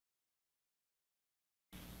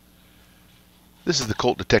This is the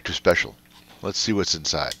Colt Detective Special. Let's see what's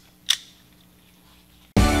inside.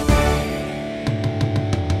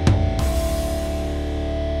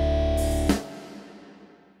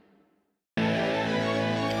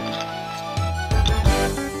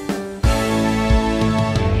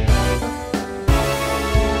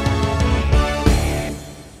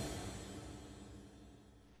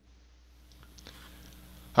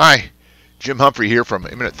 Hi, Jim Humphrey here from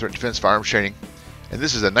Imminent Threat Defense Firearms Training, and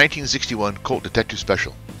this is a 1961 Colt Detective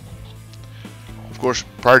Special. Of course,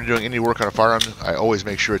 prior to doing any work on a firearm, I always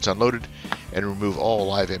make sure it's unloaded and remove all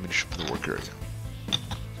live ammunition from the work area.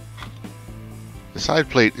 The side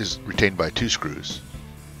plate is retained by 2 screws.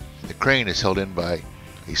 The crane is held in by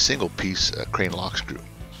a single piece crane lock screw.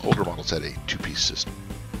 Older models had a 2-piece system.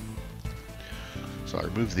 So I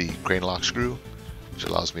remove the crane lock screw, which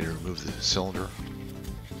allows me to remove the cylinder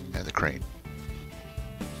and the crane.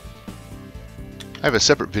 I have a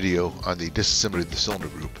separate video on the disassembly of the cylinder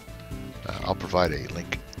group. I'll provide a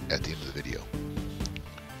link at the end of the video.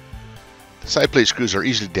 The side plate screws are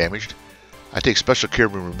easily damaged. I take special care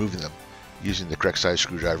when removing them using the correct size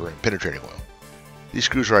screwdriver and penetrating oil. These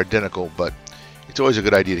screws are identical, but it's always a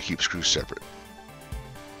good idea to keep screws separate.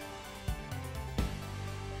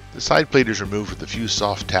 The side plate is removed with a few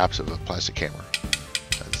soft taps of a plastic hammer.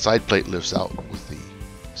 The side plate lifts out with the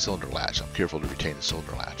cylinder latch. I'm careful to retain the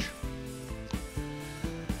cylinder latch.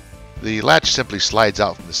 The latch simply slides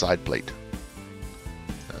out from the side plate.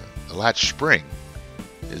 The latch spring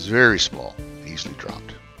is very small and easily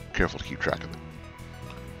dropped. Careful to keep track of it.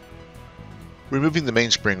 Removing the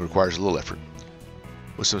mainspring requires a little effort.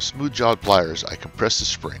 With some smooth-jawed pliers, I compress the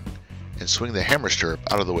spring and swing the hammer stirrup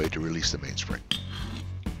out of the way to release the mainspring.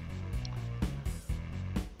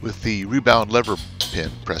 With the rebound lever pin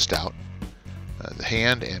pressed out, the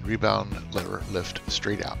hand and rebound lever lift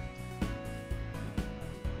straight out.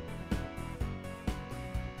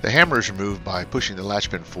 The hammer is removed by pushing the latch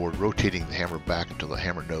pin forward, rotating the hammer back until the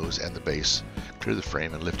hammer nose and the base clear the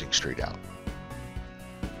frame and lifting straight out.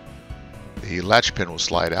 The latch pin will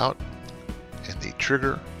slide out, and the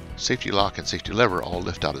trigger, safety lock, and safety lever all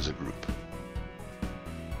lift out as a group.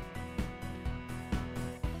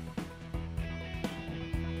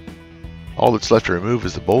 All that's left to remove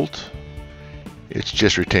is the bolt. It's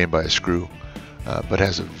just retained by a screw, but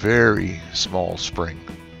has a very small spring.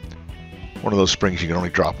 One of those springs you can only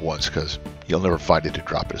drop once because you'll never find it to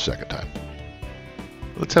drop it a second time.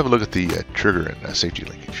 Let's have a look at the trigger and safety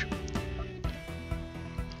linkage.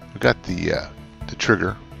 We've got the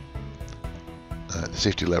trigger, the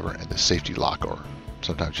safety lever, and the safety lock, or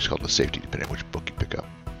sometimes just called the safety, depending on which book you pick up.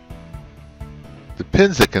 The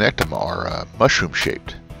pins that connect them are mushroom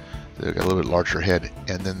shaped. They've got a little bit larger head,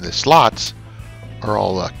 and then the slots are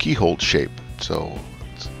all keyhole shaped, so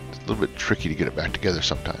it's a little bit tricky to get it back together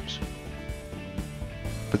sometimes.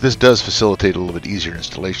 But this does facilitate a little bit easier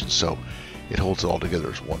installation, so it holds it all together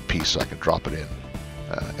as one piece, so I can drop it in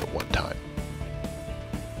at one time.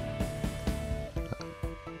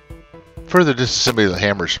 Further disassembly of the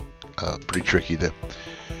hammer's pretty tricky. The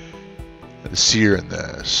sear and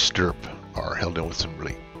the stirrup are held in with some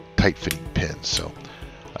really tight-fitting pins, so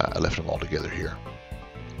I left them all together here.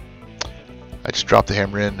 I just drop the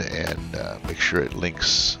hammer in and make sure it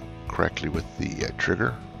links correctly with the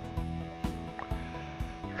trigger.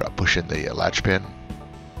 Push in the latch pin.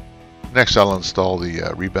 Next, I'll install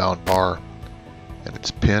the rebound bar and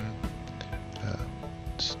its pin.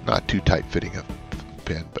 It's not too tight fitting a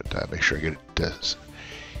pin, but make sure I get it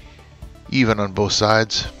even on both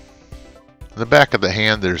sides. In the back of the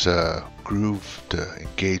hand, there's a groove to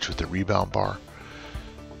engage with the rebound bar.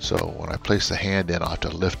 So when I place the hand in, I'll have to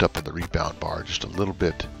lift up on the rebound bar just a little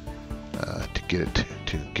bit to get it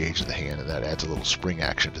to engage the hand, and that adds a little spring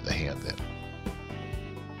action to the hand then.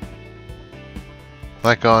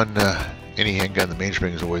 Like on any handgun, the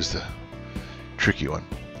mainspring is always the tricky one.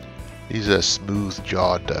 These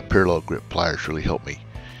smooth-jawed parallel grip pliers really help me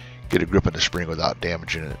get a grip on the spring without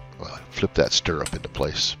damaging it. Well, flip that stirrup into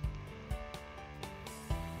place.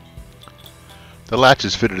 The latch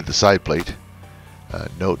is fitted to the side plate.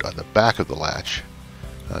 Note on the back of the latch,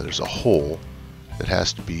 there's a hole that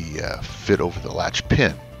has to be fit over the latch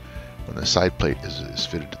pin when the side plate is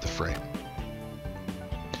fitted to the frame.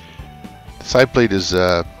 The side plate is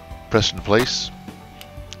pressed into place,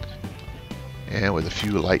 and with a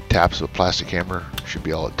few light taps of a plastic hammer should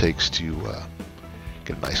be all it takes to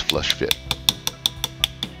get a nice flush fit.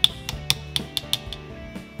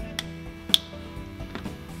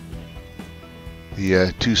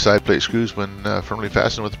 The 2 side plate screws, when firmly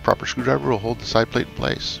fastened with the proper screwdriver, will hold the side plate in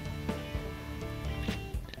place.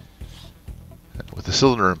 With the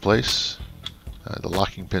cylinder in place, the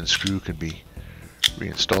locking pin screw can be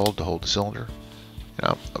reinstalled to hold the cylinder.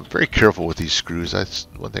 Now, I'm very careful with these screws. That's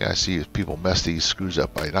one thing I see is people mess these screws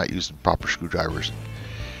up by not using proper screwdrivers. It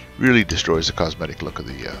really destroys the cosmetic look of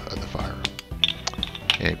the firearm.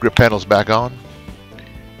 And grip panel's back on.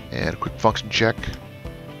 And a quick function check.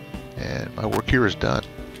 And my work here is done.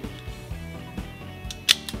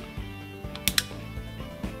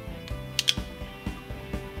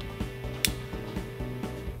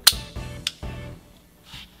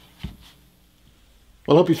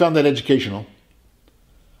 Well, I hope you found that educational.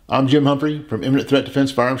 I'm Jim Humphrey from Imminent Threat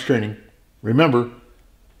Defense Firearms Training. Remember,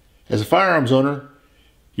 as a firearms owner,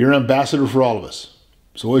 you're an ambassador for all of us.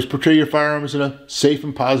 So always portray your firearms in a safe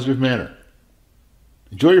and positive manner.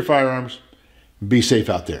 Enjoy your firearms and be safe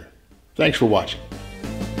out there. Thanks for watching.